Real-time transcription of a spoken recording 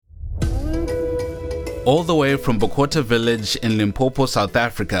All the way from Bokota village in Limpopo, South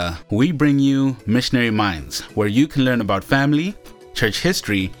Africa, we bring you Missionary Minds, where you can learn about family, church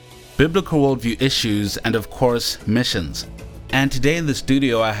history, biblical worldview issues, and of course, missions. And today in the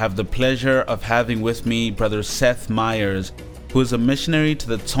studio, I have the pleasure of having with me Brother Seth Meyers, who is a missionary to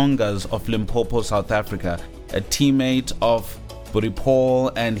the Tsongas of Limpopo, South Africa, a teammate of Boti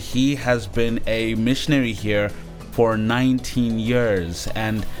Paul, and he has been a missionary here for 19 years.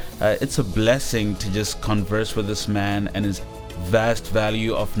 And it's a blessing to just converse with this man and his vast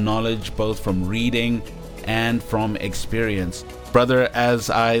value of knowledge, both from reading and from experience. Brother,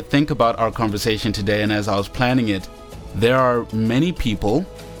 as I think about our conversation today and as I was planning it, there are many people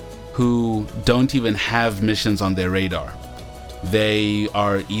who don't even have missions on their radar. They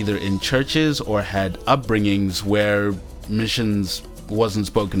are either in churches or had upbringings where missions wasn't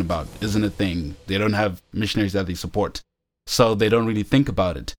spoken about, isn't a thing. They don't have missionaries that they support, so they don't really think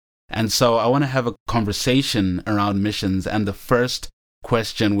about it. And so I want to have a conversation around missions, and the first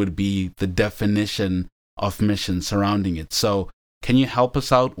question would be the definition of missions surrounding it. So can you help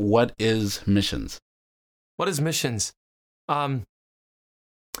us out? What is missions? What is missions? Paul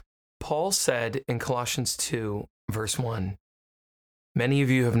said in Colossians 2, verse 1, "Many of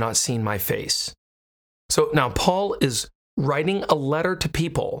you have not seen my face." So now Paul is writing a letter to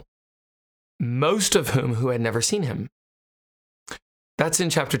people, most of whom who had never seen him. That's in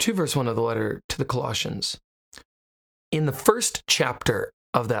chapter 2, verse 1 of the letter to the Colossians. In the first chapter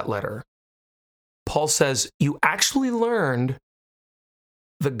of that letter, Paul says, you actually learned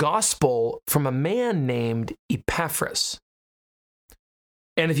the gospel from a man named Epaphras.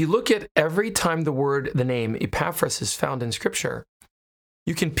 And if you look at every time the name Epaphras is found in Scripture,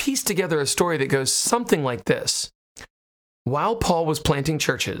 you can piece together a story that goes something like this. While Paul was planting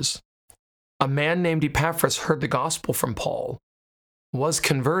churches, a man named Epaphras heard the gospel from Paul, was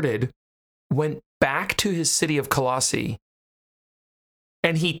converted, went back to his city of Colossae,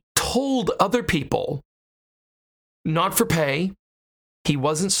 and he told other people, not for pay, he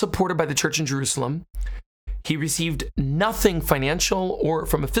wasn't supported by the church in Jerusalem, he received nothing financial or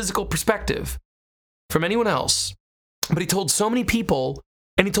from a physical perspective from anyone else, but he told so many people,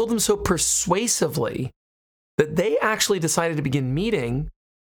 and he told them so persuasively, that they actually decided to begin meeting.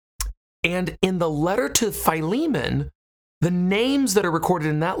 And in the letter to Philemon, the names that are recorded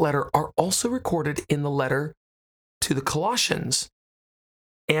in that letter are also recorded in the letter to the Colossians.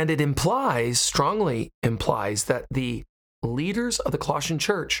 And it strongly implies that the leaders of the Colossian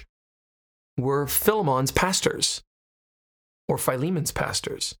church were Philemon's pastors or Philemon's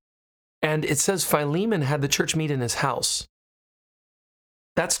pastors. And it says Philemon had the church meet in his house.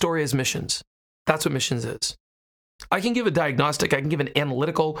 That story is missions. That's what missions is. I can give a diagnostic, I can give an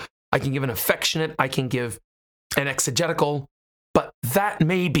analytical, I can give an affectionate, I can give an exegetical, but that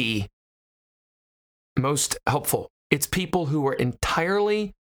may be most helpful. It's people who were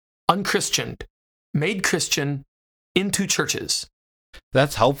entirely unchristianed, made Christian into churches.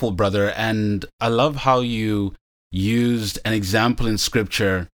 That's helpful, brother. And I love how you used an example in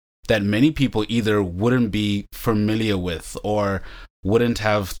Scripture that many people either wouldn't be familiar with or wouldn't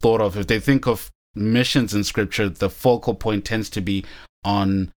have thought of. If they think of missions in Scripture, the focal point tends to be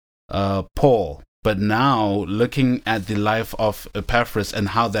on Paul. But now, looking at the life of Epaphras and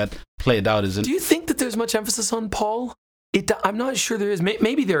how that played out, do you think that there's much emphasis on Paul? I'm not sure there is.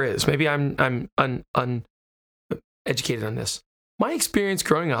 Maybe there is. Maybe I'm uneducated on this. My experience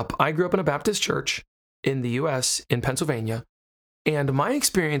growing up, I grew up in a Baptist church in the U.S., in Pennsylvania, and my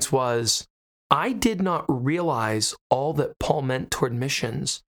experience was I did not realize all that Paul meant toward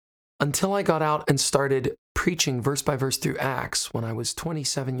missions until I got out and started preaching verse by verse through Acts when I was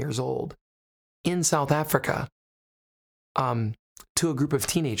 27 years old in South Africa to a group of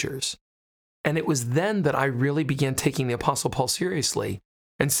teenagers. And it was then that I really began taking the Apostle Paul seriously.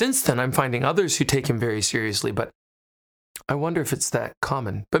 And since then, I'm finding others who take him very seriously, but I wonder if it's that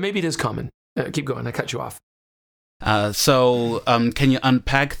common. But maybe it is common. Keep going. I cut you off. So can you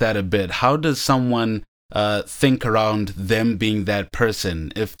unpack that a bit? How does someone think around them being that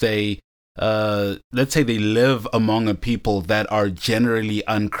person if they, let's say they live among a people that are generally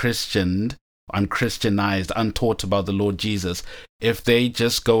unchristianized, untaught about the Lord Jesus? If they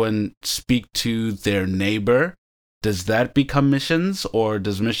just go and speak to their neighbor, does that become missions, or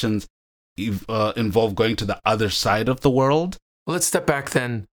does missions involve going to the other side of the world? Well, let's step back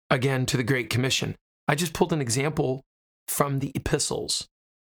then again to the Great Commission. I just pulled an example from the epistles,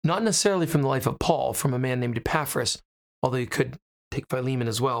 not necessarily from the life of Paul, from a man named Epaphras, although you could take Philemon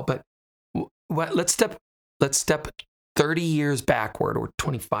as well. But let's step 30 years backward, or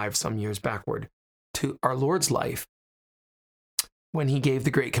 25 some years backward, to our Lord's life when he gave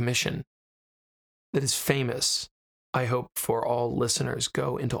the Great Commission. that is famous, I hope, for all listeners: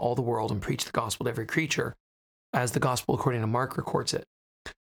 go into all the world and preach the gospel to every creature, as the gospel according to Mark records it.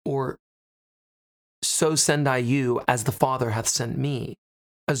 Or, so send I you as the Father hath sent me,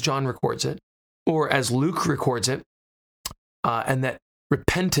 as John records it. Or as Luke records it, and that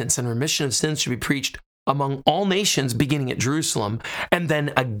repentance and remission of sins should be preached among all nations, beginning at Jerusalem. And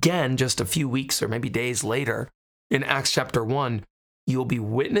then again, just a few weeks or maybe days later, in Acts chapter 1, you'll be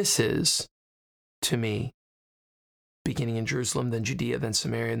witnesses to me, beginning in Jerusalem, then Judea, then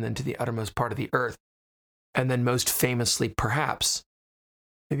Samaria, and then to the uttermost part of the earth. And then most famously, perhaps,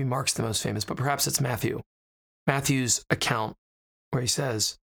 maybe Mark's the most famous, but perhaps it's Matthew. Matthew's account where he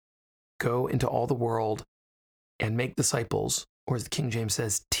says, go into all the world and make disciples, or as the King James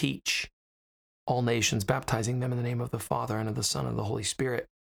says, teach all nations, baptizing them in the name of the Father and of the Son and of the Holy Spirit.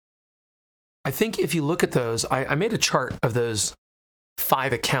 I think if you look at those, I made a chart of those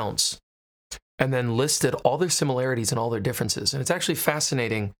 5 accounts and then listed all their similarities and all their differences. And it's actually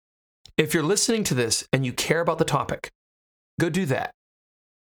fascinating. If you're listening to this and you care about the topic, go do that.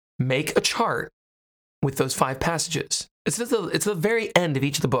 Make a chart with those 5 passages. It's the very end of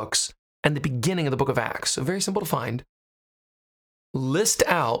each of the books and the beginning of the book of Acts. So very simple to find. List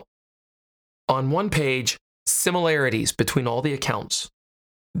out on one page similarities between all the accounts.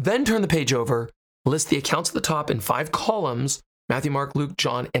 Then turn the page over, list the accounts at the top in 5 columns, Matthew, Mark, Luke,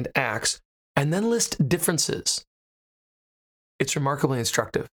 John, and Acts, and then list differences. It's remarkably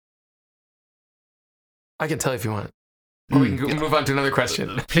instructive. I can tell you if you want. Or we can move on to another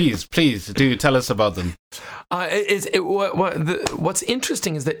question. Please do tell us about them. What's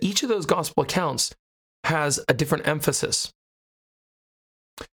interesting is that each of those gospel accounts has a different emphasis.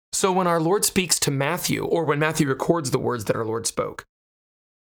 So when our Lord speaks to Matthew, or when Matthew records the words that our Lord spoke,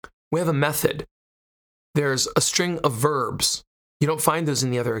 we have a method. There's a string of verbs. You don't find those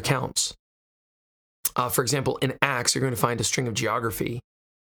in the other accounts. For example, in Acts, you're going to find a string of geography.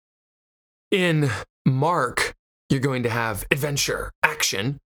 In Mark, you're going to have adventure,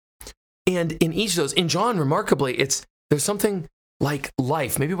 action. And in each of those, in John, remarkably, there's something like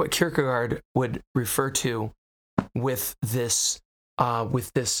life, maybe what Kierkegaard would refer to with this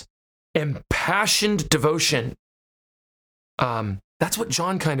impassioned devotion. That's what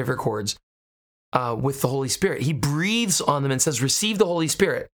John kind of records with the Holy Spirit. He breathes on them and says, receive the Holy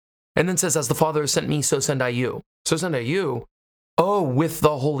Spirit. And then says, as the Father has sent me, so send I you. So send I you, with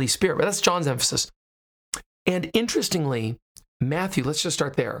the Holy Spirit. But that's John's emphasis. And interestingly, Matthew, let's just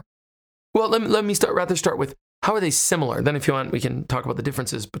start there. Well, let me start with, how are they similar? Then if you want, we can talk about the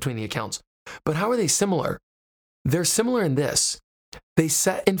differences between the accounts. But how are they similar? They're similar in this. They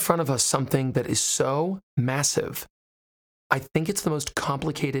set in front of us something that is so massive. I think it's the most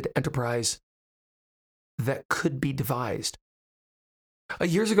complicated enterprise that could be devised.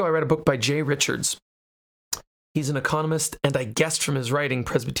 Years ago, I read a book by Jay Richards. He's an economist, and I guessed from his writing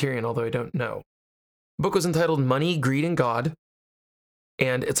Presbyterian, although I don't know. The book was entitled Money, Greed, and God,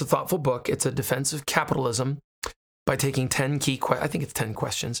 and it's a thoughtful book. It's a defense of capitalism by taking 10 I think it's 10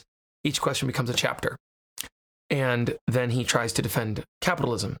 questions. Each question becomes a chapter. And then he tries to defend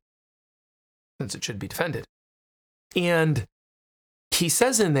capitalism, since it should be defended. And he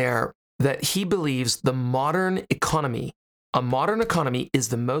says in there that he believes a modern economy is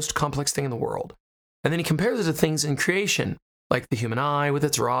the most complex thing in the world. And then he compares it to things in creation, like the human eye with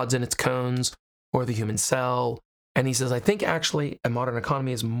its rods and its cones, or the human cell. And he says, I think actually a modern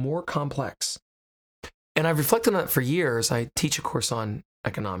economy is more complex. And I've reflected on that for years. I teach a course on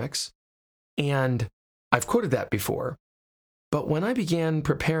economics, and I've quoted that before. But when I began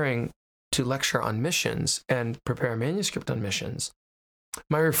preparing to lecture on missions and prepare a manuscript on missions,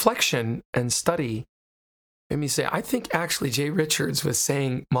 my reflection and study made me say, I think actually Jay Richards was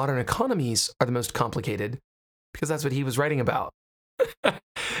saying modern economies are the most complicated because that's what he was writing about.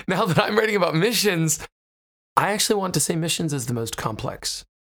 Now that I'm writing about missions, I actually want to say missions is the most complex.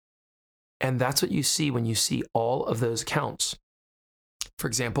 And that's what you see when you see all of those accounts. For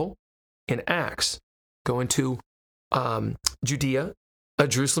example, in Acts, go into Jerusalem,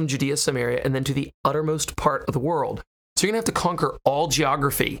 Judea, Samaria, and then to the uttermost part of the world. So you're going to have to conquer all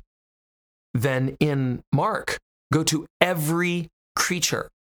geography. Then in Mark, go to every creature.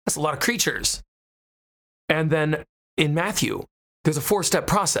 That's a lot of creatures. And then in Matthew, there's a 4-step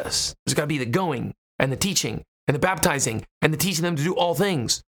process. There's got to be the going and the teaching and the baptizing and the teaching them to do all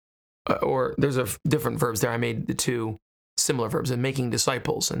things. Or there's different verbs there. I made the 2 similar verbs, and making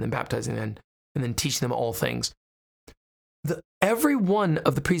disciples and then baptizing them and then teaching them all things. Every one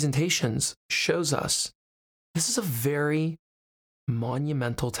of the presentations shows us this is a very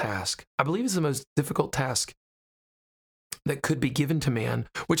monumental task. I believe it's the most difficult task that could be given to man,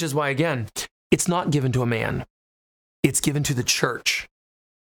 which is why, again, it's not given to a man. It's given to the church.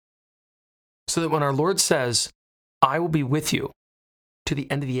 So that when our Lord says, I will be with you to the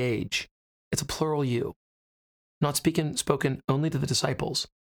end of the age, it's a plural you. Not spoken only to the disciples,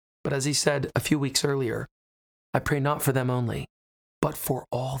 but as he said a few weeks earlier, I pray not for them only, but for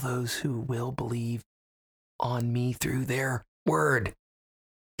all those who will believe on me through their word.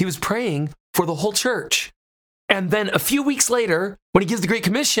 He was praying for the whole church. And then a few weeks later, when he gives the Great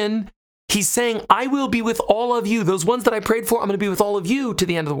Commission, he's saying, I will be with all of you. Those ones that I prayed for, I'm going to be with all of you to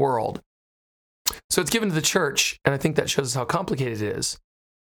the end of the world. So it's given to the church, and I think that shows us how complicated it is.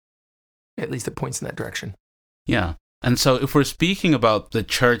 At least it points in that direction. Yeah. And so if we're speaking about the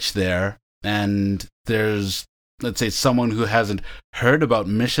church there, and there's, let's say, someone who hasn't heard about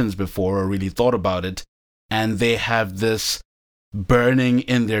missions before or really thought about it, and they have this burning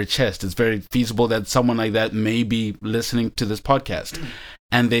in their chest, it's very feasible that someone like that may be listening to this podcast.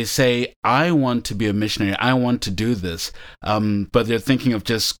 And they say, I want to be a missionary. I want to do this. But they're thinking of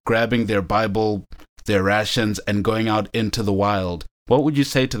just grabbing their Bible, their rations, and going out into the wild. What would you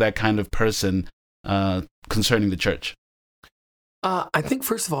say to that kind of person concerning the church? I think,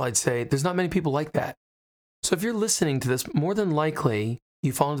 first of all, I'd say there's not many people like that. So if you're listening to this, more than likely,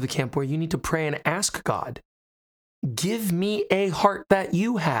 you fall into the camp where you need to pray and ask God, give me a heart that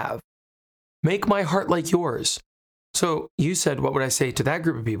you have. Make my heart like yours. So you said, what would I say to that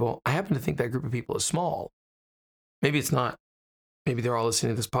group of people? I happen to think that group of people is small. Maybe it's not. Maybe they're all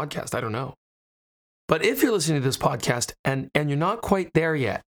listening to this podcast. I don't know. But if you're listening to this podcast and you're not quite there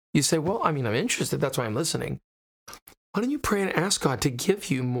yet, you say, well, I mean, I'm interested. That's why I'm listening. Why don't you pray and ask God to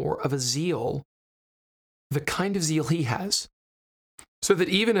give you more of a zeal, the kind of zeal he has, so that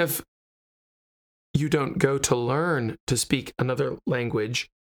even if you don't go to learn to speak another language,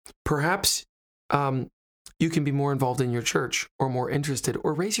 perhaps you can be more involved in your church or more interested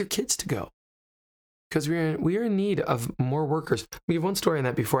or raise your kids to go. Because we are in need of more workers. We have one story on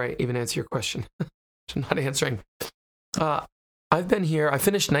that before I even answer your question, which I'm not answering. I've been here. I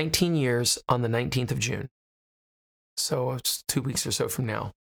finished 19 years on the 19th of June. So it's 2 weeks or so from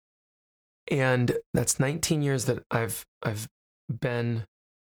now. And that's 19 years that I've been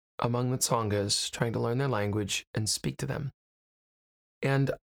among the Tsongas, trying to learn their language and speak to them.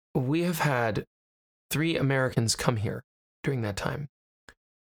 And we have had 3 Americans come here during that time.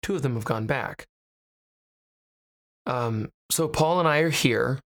 2 of them have gone back. So Paul and I are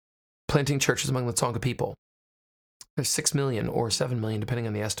here planting churches among the Tsonga people. There's 6 million or 7 million, depending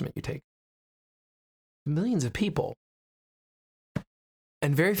on the estimate you take. Millions of people.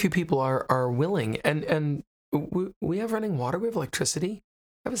 And very few people are willing. And we have running water, we have electricity,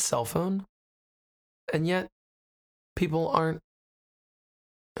 I have a cell phone. And yet people aren't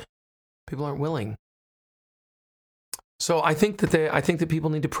willing. So I think that people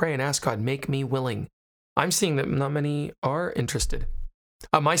need to pray and ask God, make me willing. I'm seeing that not many are interested.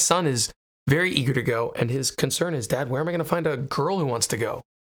 My son is very eager to go, and his concern is, Dad, where am I going to find a girl who wants to go?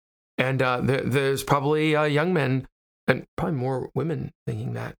 And there's probably young men and probably more women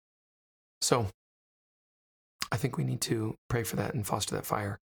thinking that. So I think we need to pray for that and foster that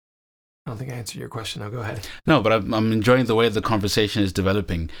fire. I don't think I answered your question. Now go ahead. No, but I'm enjoying the way the conversation is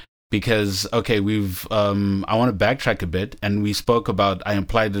developing. Because, okay, I want to backtrack a bit, and we spoke about, I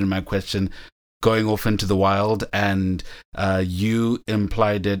implied it in my question, going off into the wild, and you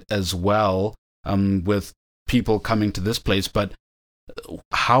implied it as well with people coming to this place. But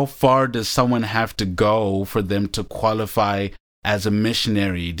how far does someone have to go for them to qualify as a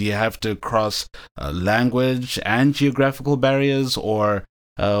missionary? Do you have to cross language and geographical barriers, or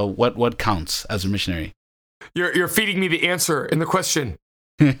what counts as a missionary? You're feeding me the answer in the question.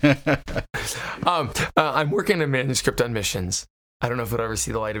 I'm working on a manuscript on missions. I don't know if it'll ever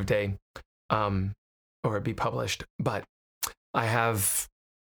see the light of day or be published, but I have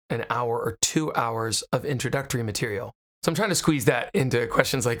an hour or 2 hours of introductory material. So I'm trying to squeeze that into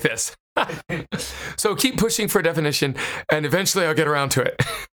questions like this. So keep pushing for a definition, and eventually I'll get around to it.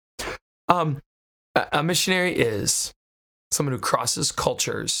 A missionary is someone who crosses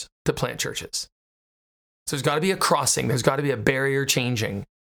cultures to plant churches. So there's got to be a crossing. There's got to be a barrier changing.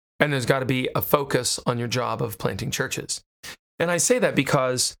 And there's got to be a focus on your job of planting churches. And I say that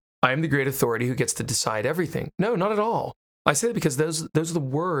because I am the great authority who gets to decide everything. No, not at all. I say that because those are the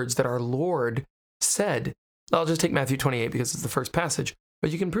words that our Lord said. I'll just take Matthew 28 because it's the first passage. But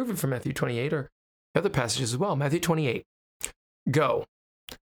you can prove it from Matthew 28 or other passages as well. Matthew 28. Go.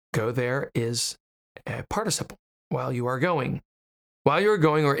 Go there is a participle. While you are going. While you are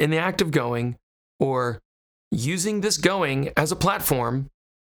going, or in the act of going, or using this going as a platform,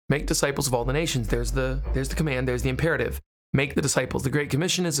 make disciples of all the nations. There's the command, there's the imperative. make the disciples. The Great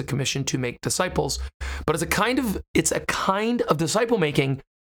Commission is a commission to make disciples, but it's a kind of disciple making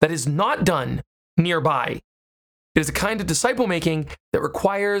that is not done nearby. It is a kind of disciple making that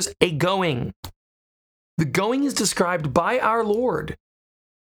requires a going. The going is described by our Lord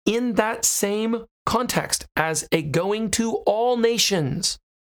in that same context as a going to all nations.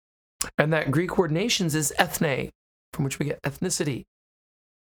 And that Greek word nations is ethne, from which we get ethnicity.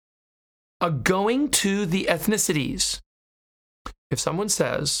 A going to the ethnicities. If someone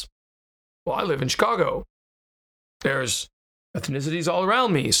says, well, I live in Chicago, there's ethnicities all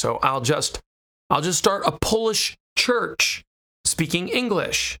around me, so I'll just start a Polish church speaking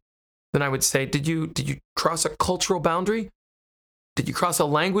English. Then I would say, did you cross a cultural boundary? Did you cross a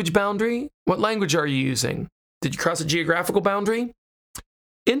language boundary? What language are you using? Did you cross a geographical boundary?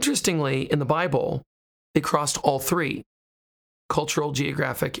 Interestingly, in the Bible, they crossed all three: cultural,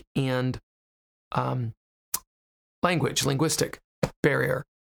 geographic, and linguistic barrier.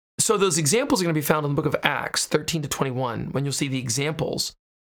 So those examples are going to be found in the book of Acts 13 to 21, when you'll see the examples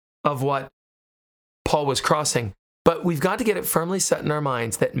of what Paul was crossing. But we've got to get it firmly set in our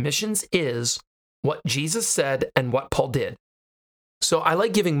minds that missions is what Jesus said and what Paul did. So I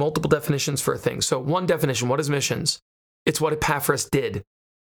like giving multiple definitions for a thing. So one definition, what is missions? It's what Epaphras did.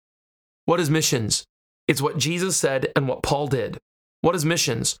 What is missions? It's what Jesus said and what Paul did. What is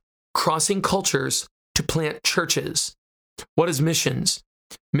missions? Crossing cultures to plant churches. What is missions?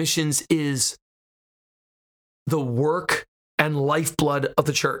 Missions is the work and lifeblood of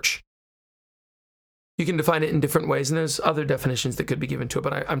the church. You can define it in different ways, and there's other definitions that could be given to it,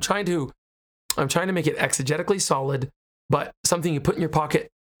 but I'm trying to make it exegetically solid, but something you put in your pocket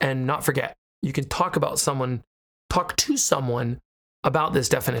and not forget. You can talk to someone about this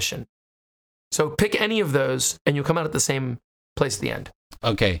definition. So pick any of those, and you'll come out at the same place at the end.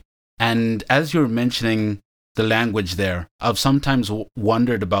 Okay. And as you were mentioning the language there, I've sometimes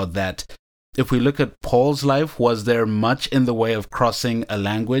wondered about that. If we look at Paul's life, was there much in the way of crossing a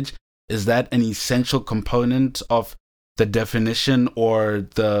language? Is that an essential component of the definition or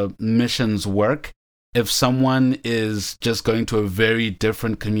the mission's work? If someone is just going to a very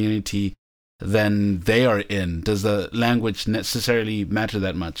different community than they are in, does the language necessarily matter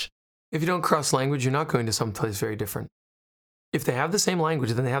that much? If you don't cross language, you're not going to someplace very different. If they have the same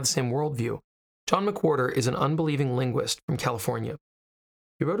language, then they have the same worldview. John McWhorter is an unbelieving linguist from California.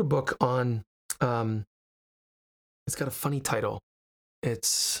 He wrote a book on, it's got a funny title.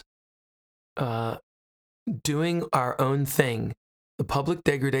 It's Doing Our Own Thing, The Public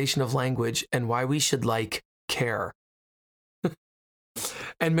Degradation of Language and Why We Should Care.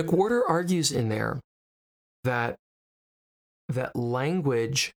 And McWhorter argues in there that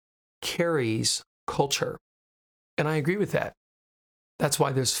language carries culture. And I agree with that. That's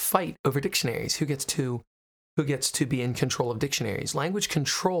why there's fight over dictionaries. Who gets to be in control of dictionaries? Language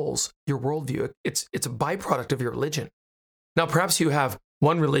controls your worldview. It's a byproduct of your religion. Now, perhaps you have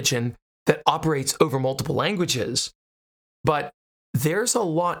one religion that operates over multiple languages, but there's a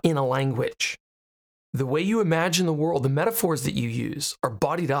lot in a language. The way you imagine the world, the metaphors that you use are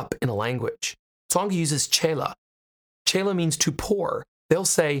bodied up in a language. Tsonga uses chela. Chela means to pour. They'll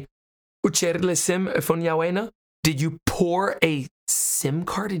say, "Ucherle sim phone. Did you pour a SIM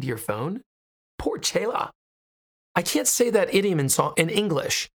card into your phone? Pour chela." I can't say that idiom in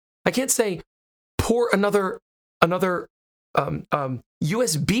English. I can't say pour another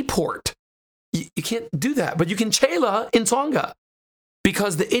USB port. You can't do that, but you can chela in Tsonga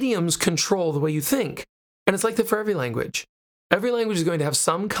because the idioms control the way you think. And it's like that for every language. Every language is going to have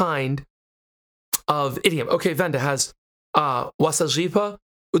some kind of idiom. Okay, Venda has wasajipa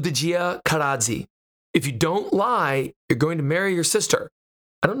udijia karadzi. If you don't lie, you're going to marry your sister.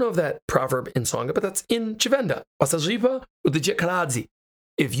 I don't know of that proverb in Tsonga, but that's in Chivenda. Wasajipa udijia karadzi.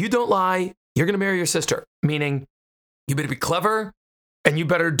 If you don't lie, you're going to marry your sister. Meaning, you better be clever, and you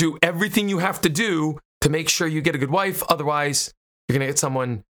better do everything you have to do to make sure you get a good wife. Otherwise, you're going to get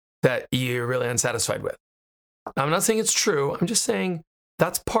someone that you're really unsatisfied with. Now, I'm not saying it's true. I'm just saying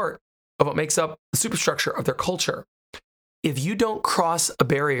that's part of what makes up the superstructure of their culture. If you don't cross a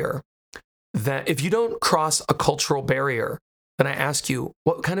barrier, if you don't cross a cultural barrier, then I ask you,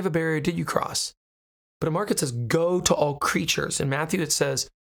 what kind of a barrier did you cross? But in Mark, it says, go to all creatures. In Matthew, it says,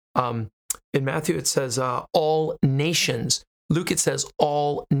 all nations. Luke, it says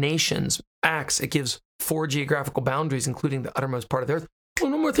all nations. Acts, it gives 4 geographical boundaries, including the uttermost part of the earth.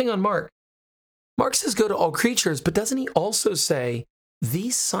 One more thing on Mark. Mark says go to all creatures, but doesn't he also say,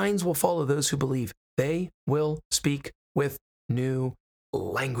 these signs will follow those who believe? They will speak with new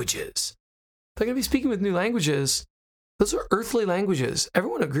languages. They're going to be speaking with new languages. Those are earthly languages.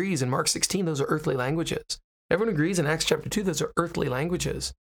 Everyone agrees in Mark 16, those are earthly languages. Everyone agrees in Acts chapter 2, those are earthly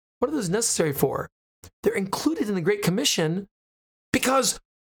languages. What are those necessary for? They're included in the Great Commission because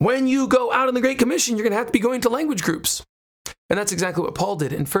when you go out in the Great Commission, you're going to have to be going to language groups. And that's exactly what Paul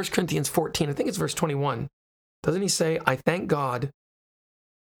did in 1 Corinthians 14. I think it's verse 21. Doesn't he say, I thank God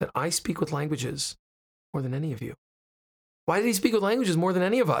that I speak with languages more than any of you? Why did he speak with languages more than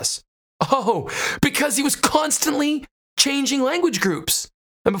any of us? Oh, because he was constantly changing language groups.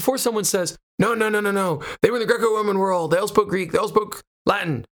 And before someone says, no, they were in the Greco-Roman world, they all spoke Greek, they all spoke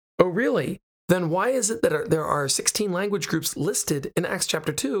Latin. Oh, really? Then why is it that there are 16 language groups listed in Acts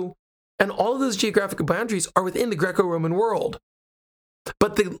chapter 2, and all of those geographical boundaries are within the Greco-Roman world?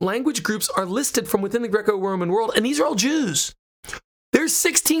 But the language groups are listed from within the Greco-Roman world, and these are all Jews. There's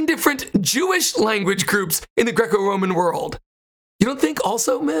 16 different Jewish language groups in the Greco-Roman world. You don't think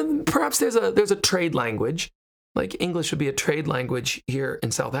also, man, perhaps there's a trade language, like English would be a trade language here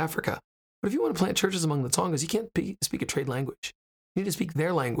in South Africa. But if you want to plant churches among the Tongas, you can't speak a trade language. You need to speak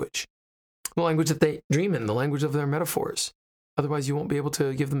their language, the language that they dream in, the language of their metaphors. Otherwise, you won't be able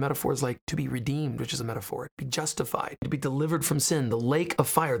to give them metaphors like to be redeemed, which is a metaphor, to be justified, to be delivered from sin, the lake of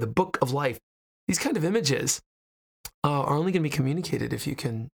fire, the book of life. These kind of images are only going to be communicated if you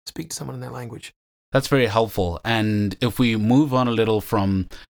can speak to someone in their language. That's very helpful. And if we move on a little from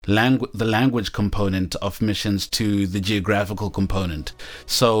the language component of missions to the geographical component.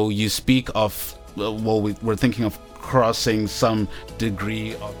 So you speak of, we're thinking of crossing some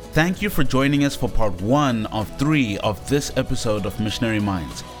degree of... Thank you for joining us for part 1 of 3 of this episode of Missionary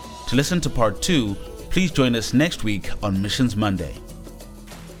Minds. To listen to part 2, please join us next week on Missions Monday.